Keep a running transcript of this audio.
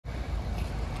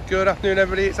Good afternoon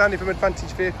everybody, it's Andy from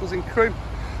Advantage Vehicles and Crew.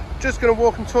 Just going to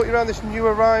walk and talk you around this new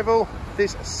arrival,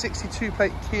 this 62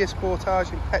 plate Kia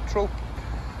Sportage in petrol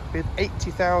with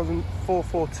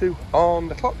 80,442 on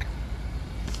the clock.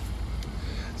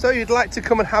 So you'd like to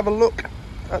come and have a look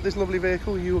at this lovely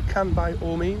vehicle, you can by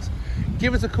all means.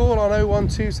 Give us a call on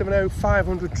 01270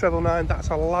 500 999,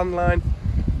 that's our landline,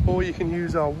 or you can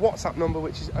use our WhatsApp number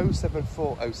which is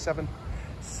 07407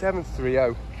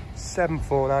 730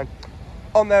 749.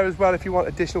 On there as well, if you want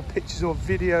additional pictures or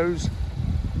videos,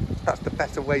 that's the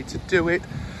better way to do it.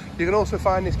 You can also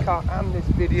find this car and this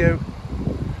video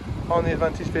on the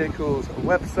Advantage Vehicles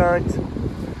website.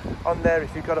 On there,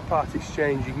 if you've got a part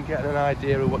exchange, you can get an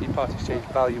idea of what your part exchange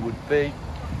value would be.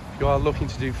 If you are looking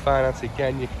to do finance,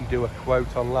 again, you can do a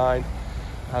quote online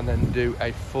and then do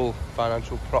a full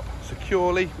financial prop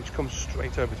securely, which comes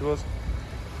straight over to us.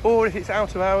 Or if it's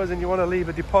out of hours and you want to leave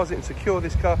a deposit and secure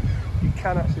this car, you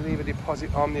can actually leave a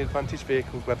deposit on the Advantage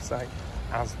Vehicles website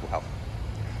as well.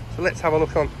 So let's have a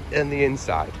look in the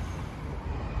inside.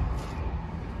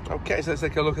 Okay, so let's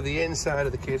take a look at the inside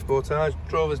of the Kia Sportage.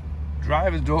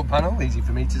 Driver's door panel, easy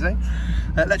for me to say.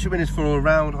 Electric windows for all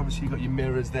around, obviously you've got your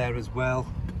mirrors there as well.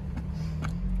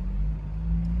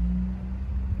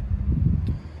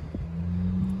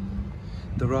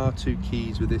 There are 2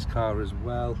 keys with this car as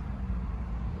well.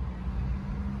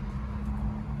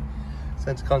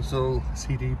 Centre console,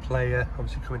 CD player,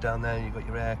 obviously coming down there, you've got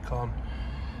your aircon,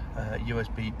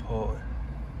 USB port,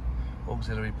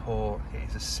 auxiliary port. It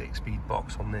is a 6-speed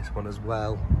box on this one as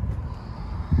well.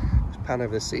 Just pan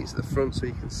over the seats at the front so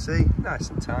you can see, nice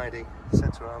and tidy.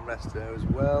 Centre armrest there as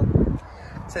well.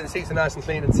 So the seats are nice and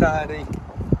clean and tidy.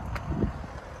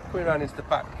 Coming around into the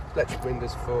back, electric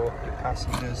windows for the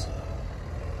passengers.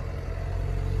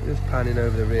 Just panning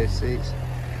over the rear seats.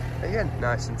 Again,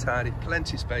 nice and tidy,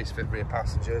 plenty of space for rear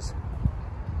passengers.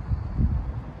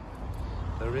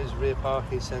 There is rear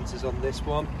parking sensors on this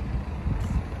one.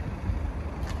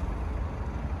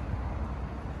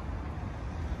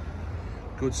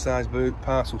 Good sized boot,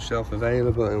 parcel shelf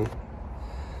available.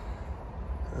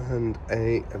 And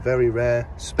a very rare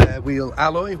spare wheel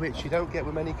alloy, which you don't get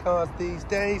with many cars these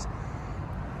days.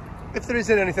 If there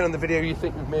isn't anything on the video you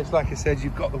think we've missed, like I said,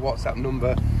 you've got the WhatsApp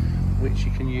number, which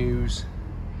you can use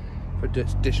for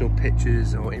additional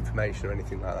pictures or information or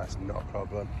anything like that. It's not a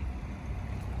problem.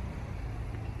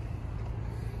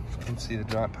 You can see the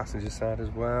drive passenger side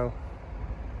as well.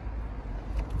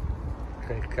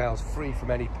 Okay, car's free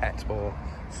from any pet or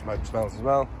smoke smells as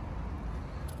well.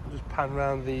 I'll just pan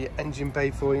around the engine bay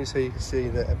for you so you can see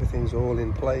that everything's all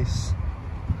in place.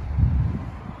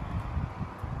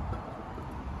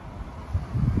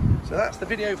 So that's the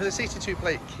video for the 62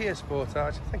 plate Kia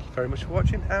Sportage. Thank you very much for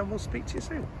watching and we'll speak to you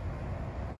soon.